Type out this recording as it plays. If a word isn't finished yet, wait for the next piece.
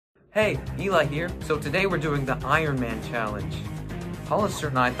Hey, Eli here. So today we're doing the Iron Man challenge. Hollister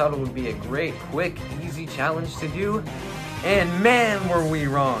and I thought it would be a great, quick, easy challenge to do, and man were we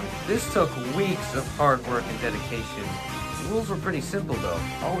wrong. This took weeks of hard work and dedication. The rules were pretty simple though.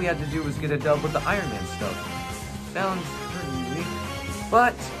 All we had to do was get a dub with the Iron Man stuff. Sounds pretty easy.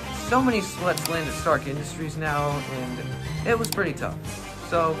 But so many sweats land at Stark Industries now, and it was pretty tough.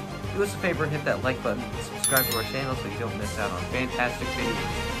 So do us a favor and hit that like button and subscribe to our channel so you don't miss out on fantastic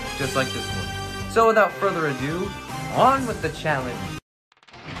videos just like this one. So without further ado, on with the challenge.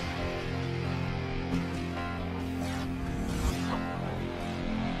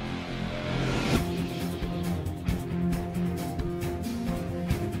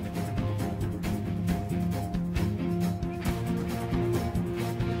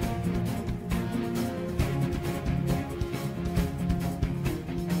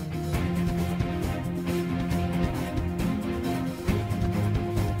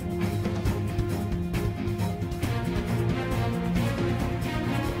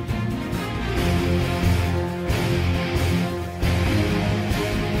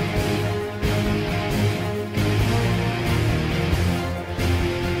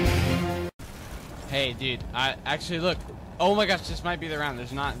 Hey, dude, I actually look. Oh my gosh, this might be the round.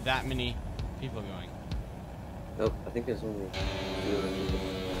 There's not that many people going. Nope, I think there's only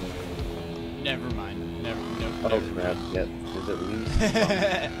Never mind. Never. Oh crap, yep. There's at least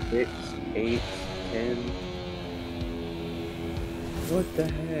 6, 8, 10. What the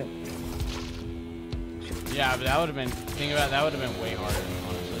heck? Yeah, but that would have been. Think about it, that would have been way harder,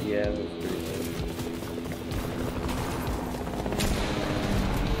 honestly. Yeah, that was pretty good.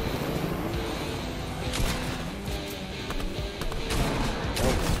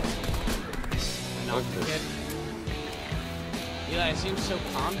 Good. Eli, it seems so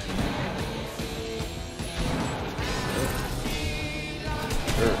calm to me.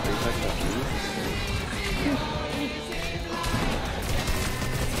 Sure, are you talking about me?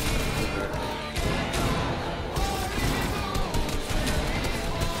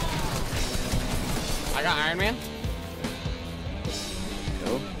 I got Iron Man.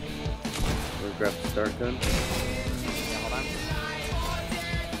 No. We'll grab the start gun. Yeah, hold on.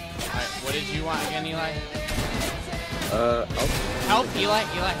 Alright, what did you want again, Eli? Help, Eli,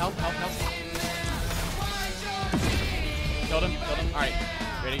 help. Killed him. Alright,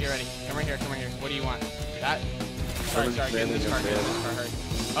 ready, get ready. Come right here. What do you want? That? Sorry, get in this car, hurry.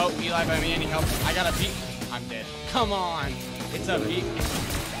 Oh, Eli, by me, any help? I got a beat. I'm dead. Come on. It's a beat.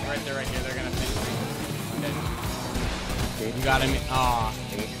 Right here, they're gonna finish me. I'm dead. You got him. Aw.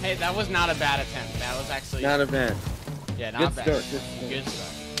 Hey, that was not a bad attempt. That was actually... Not a bad. Yeah, not bad. Good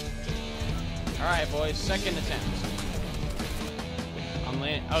start. Alright, boys, second attempt. I'm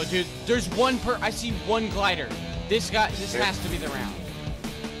landing. Oh, dude, there's one I see one glider. This has to be the round.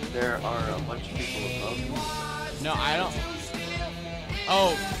 There are a bunch of people above you. No, I don't.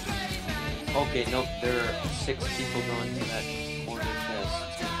 Oh. Okay, nope, there are 6 people going to that corner chest.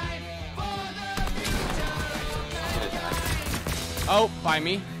 Oh, by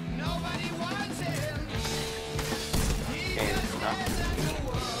me. Okay, it's not.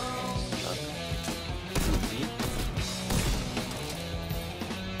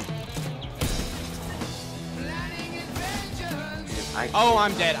 Oh,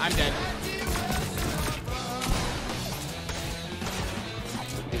 I'm dead.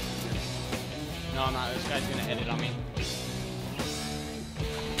 No, I'm not. This guy's gonna edit on me.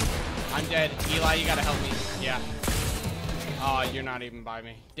 I'm dead. Eli, you gotta help me. Yeah. Oh, you're not even by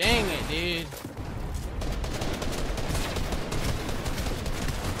me. Dang it, dude.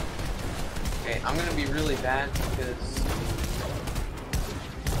 Okay, I'm gonna be really bad because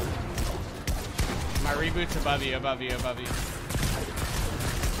my reboot's above you.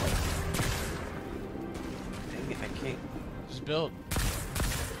 dang it, I can't. Just build.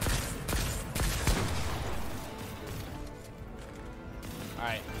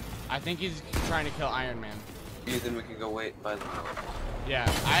 Alright. I think he's trying to kill Iron Man. Yeah, then we can go wait by the Yeah,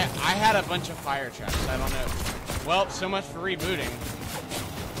 I had a bunch of fire traps. I don't know. Well, so much for rebooting.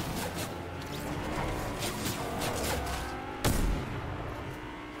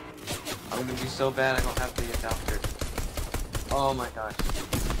 I'm gonna be so bad I don't have the adapter. Oh my gosh.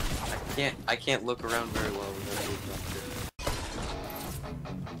 I can't look around very well without the adapter.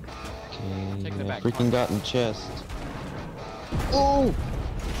 Take the back. Freaking got in the chest. Oh!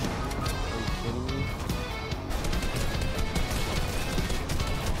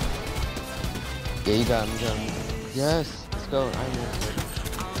 Yeah, you got him, Yes, let's go. Iron Man.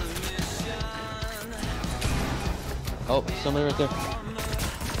 Oh, somebody right there.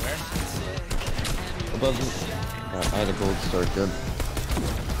 Where? Above me. I had a gold star, good.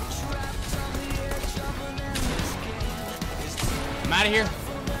 out of here.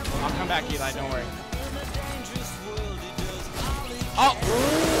 I'll come back, Eli. Don't worry. Oh!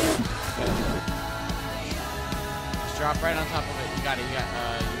 Just drop right on top of it. You got it. You got.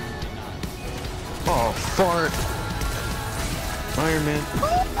 You did not. Oh, fart. Iron Man.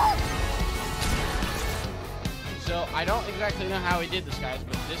 So I don't exactly know how he did this, guys,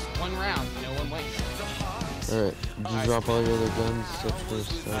 but this one round, no one wins. Alright, did you drop all your other guns except for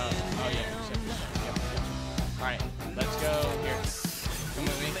stuff? Oh yeah, except for stuff. Yep. Alright, let's go here. Come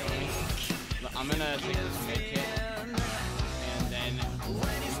with me, come with me. I'm gonna take this med kit, and then we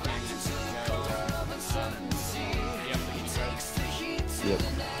can go. Yep.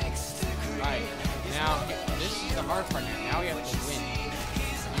 Alright, now this is the hard part now. Now we have to win.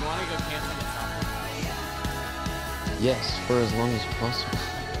 You wanna go camp on the top? Yes, for as long as possible.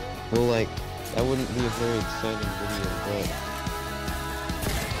 Well, like, that wouldn't be a very exciting video, but...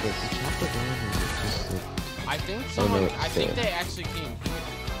 Is the chopper down or is it just like... I think someone, no, I think they actually came.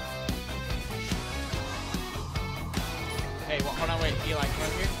 Hey, well, hold on, wait, Eli, come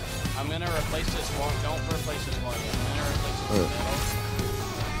over here. I'm gonna replace this wall. Don't replace this wall yet. I'm gonna replace this Oh. middle.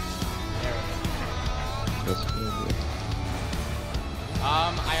 There we go. That's good.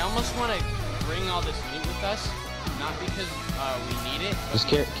 I almost want to bring all this loot with us, not because we need it. Just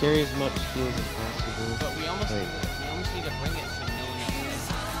carry as much fuel as possible. But we almost Like, need to bring it so no one else does.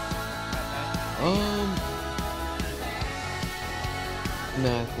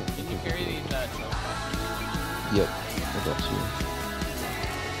 Nah, I think... Can you carry these trophies? Yep, I got you.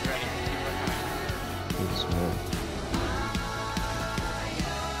 Ready? We're coming. Thanks, man.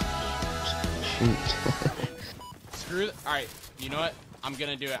 Shoot. Screw it. Alright, you know what? I'm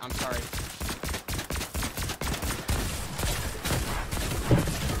gonna do it. I'm sorry.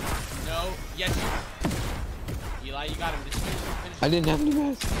 No. Yes. Eli, you got him. Just finish. I didn't have any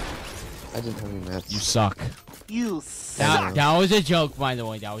mats. I didn't have any mats. You suck. You suck. That was a joke, by the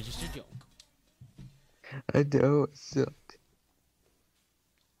way. That was just a joke. I don't suck.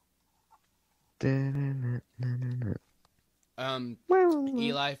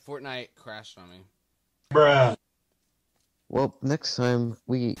 Eli, Fortnite crashed on me. Bruh. Well, next time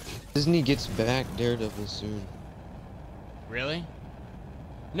Disney gets back Daredevil soon. Really?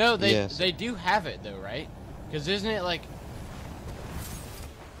 No, Yes. they do have it though, right? Because isn't it like?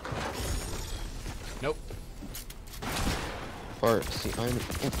 Nope. Fart. See,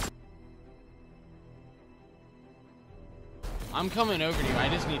 I'm coming over to you. I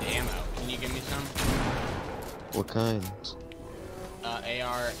just need ammo. Can you give me some? What kind?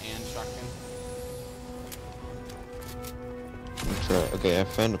 AR and shotgun. Okay, I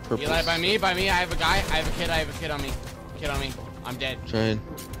found a purple. Eli, by me. I have a guy. I have a kid on me. Kid on me. I'm dead. Trying.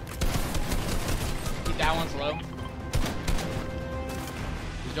 That one's low.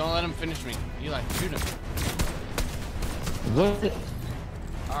 Just don't let him finish me. Eli, shoot him. What?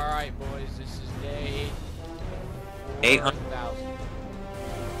 Alright, boys. This is day 800. 4,000.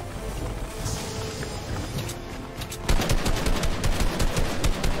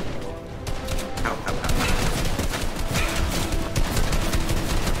 Ow, ow, ow.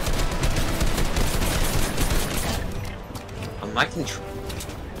 On my control.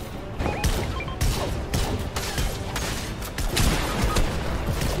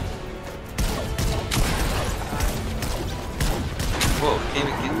 Whoa, can't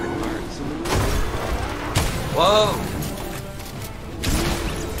even get the cards. Whoa!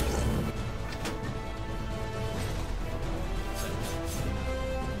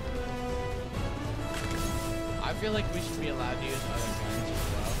 I feel like we should be allowed to use other guns as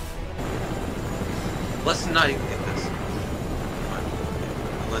well. Let's not even get this.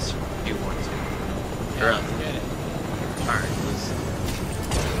 Unless you want to. Yeah, let's get it. Alright, let's...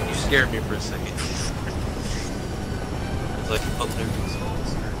 You scared me for a second. It's like, oh, there goes all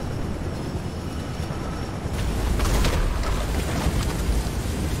this.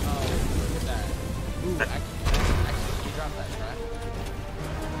 Oh, look at that. Ooh, actually, you dropped that trap.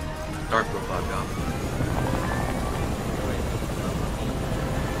 Dark robot gone.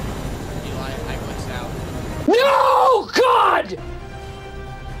 Eli, I glitched out. No, God!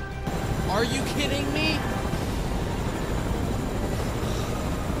 Are you kidding me?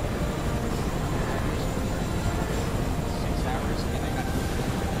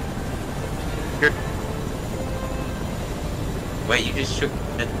 Wait, you just shook the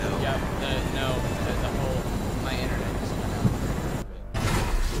window. Yep, the whole, my internet just went out.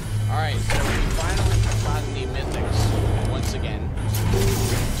 Alright, so we finally have gotten the mythics once again.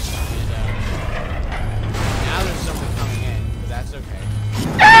 And, now there's someone coming in, but that's okay.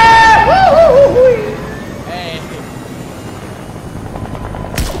 Hey!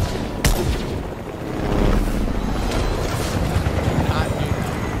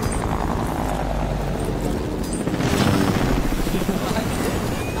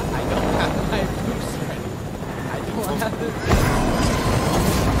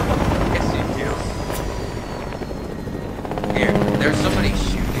 Here, there's somebody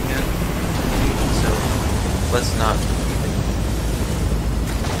shooting at me, so let's not.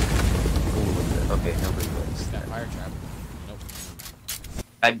 Ooh, okay, nobody was. That fire trap. Nope.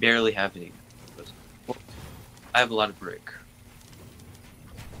 I barely have any. I have a lot of brick.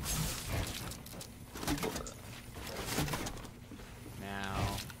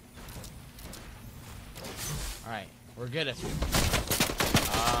 Now. Alright, we're good at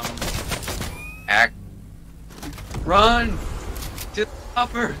Act. Run! To the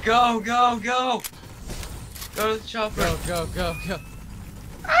chopper! Go, go, go! Go to the chopper! Go, go, go, go.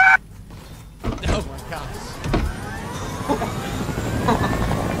 Ah! Oh my gosh.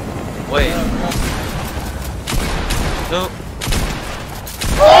 Wait. Go, No.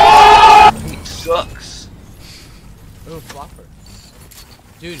 He sucks. go. Ooh, flopper.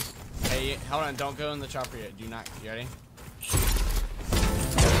 Dude, hey, hold on, don't go in the chopper yet. Do not. You ready?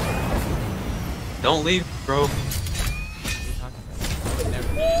 Don't leave, bro. What are you talking about? I would never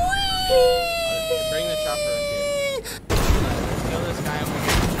do it. Okay, bring the chopper up here. Kill this guy over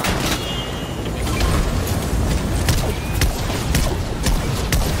here.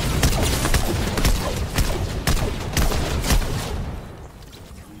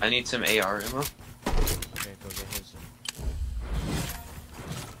 I need some AR ammo. Okay, go get his.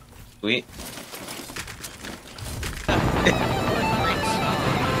 Sweet.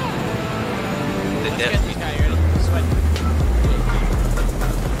 The Let's death. get these guys. You ready? Sweat.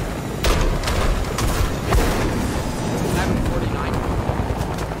 I'm 49.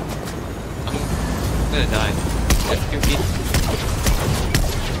 I'm gonna die. Let's do it.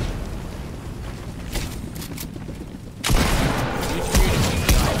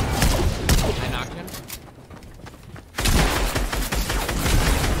 I knocked him.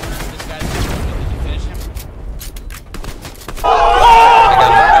 This guy's did you finish him?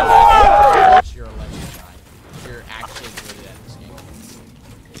 You're a legend, guy. You're actually good at this game.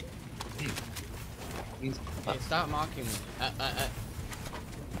 Hey, stop mocking me.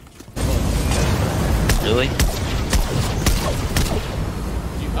 Really?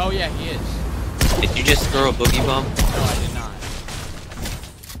 Oh yeah, he is. Did you just throw a boogie bomb? No, I did not.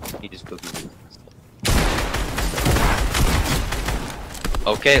 He just boogie bombed.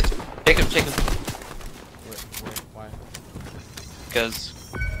 Okay, take him, take him. Why? Because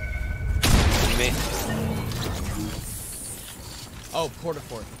he made. Oh, porta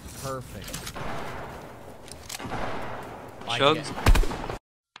fort. Perfect. Like Chugs. it.